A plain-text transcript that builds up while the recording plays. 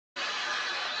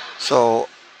So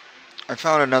I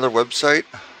found another website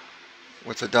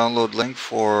with a download link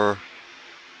for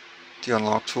the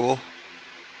unlock tool.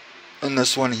 And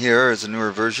this one here is a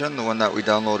newer version. The one that we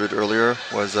downloaded earlier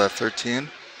was 13.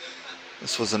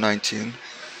 This was a 19.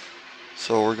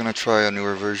 So we're going to try a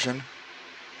newer version.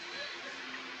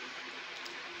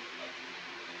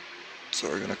 So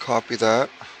we're going to copy that.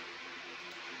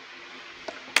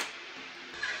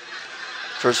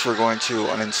 First we're going to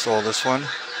uninstall this one.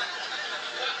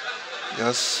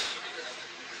 Yes.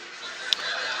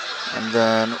 And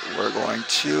then we're going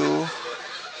to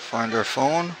find our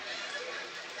phone.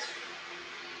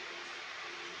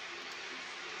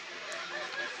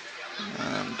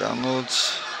 And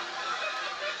downloads.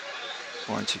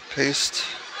 Going to paste.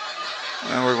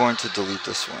 And we're going to delete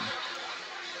this one.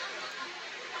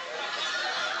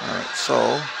 Alright, so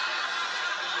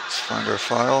let's find our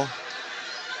file.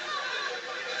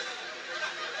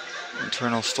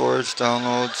 Internal storage,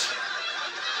 downloads,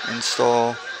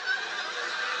 install,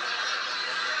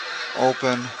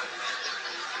 open,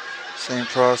 same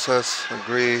process,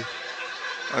 agree,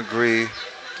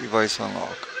 device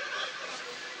unlock.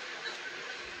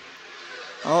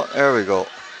 Oh, there we go.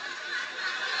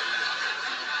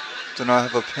 Do not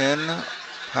have a PIN,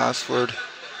 password,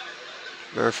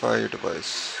 verify your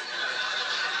device.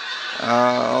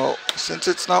 Since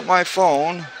it's not my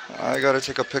phone, I gotta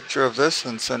take a picture of this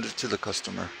and send it to the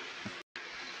customer.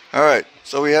 Alright,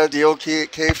 so we had the OK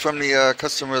from the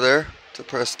customer there to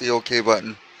press the OK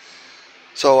button.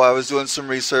 So I was doing some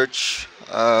research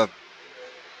about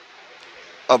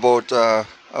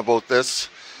this,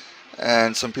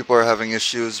 and some people are having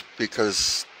issues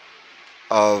because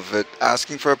of it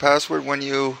asking for a password when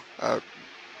you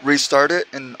restart it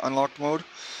in unlocked mode.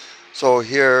 So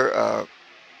here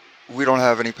we don't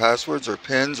have any passwords or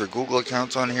pins or Google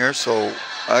accounts on here, so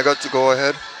I got to go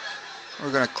ahead.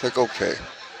 We're going to click OK.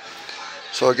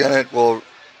 So again, it will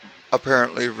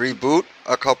apparently reboot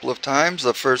a couple of times.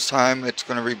 The first time it's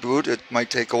going to reboot, it might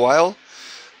take a while.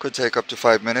 Could take up to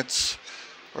 5 minutes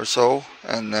or so,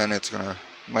 and then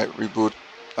might reboot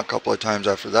a couple of times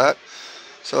after that.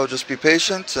 So just be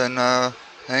patient and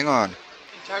hang on.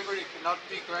 Integrity cannot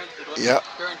be granted. Yeah.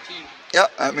 Guaranteed. Yeah,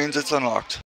 that means it's unlocked.